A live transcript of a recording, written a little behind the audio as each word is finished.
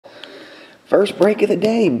First break of the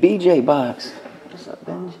day, BJBox. What's up,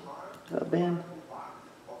 Ben? What's up, Ben?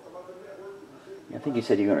 I think you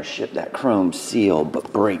said you're going to ship that chrome seal,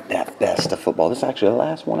 but break that best of football. This is actually the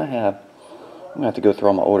last one I have. I'm going to have to go through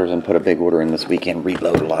all my orders and put a big order in this weekend,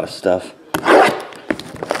 reload a lot of stuff.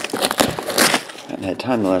 Haven't had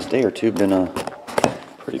time the last day or two, been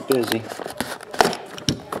pretty busy.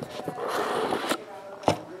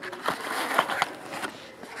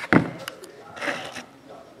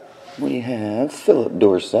 We have Philip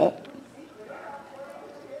Dorsett,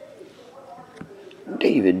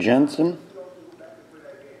 David Jensen,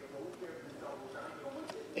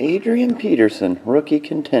 Adrian Peterson, rookie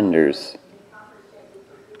contenders,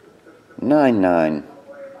 9-9.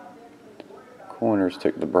 Corners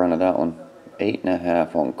took the brunt of that one.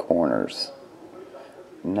 8.5 on corners.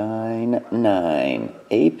 9-9.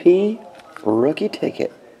 AP rookie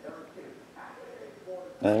ticket.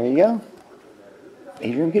 There you go.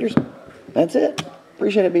 Adrian Peterson. That's it.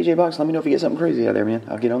 Appreciate it, BJBox. Let me know if you get something crazy out there, man.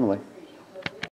 I'll get on the way.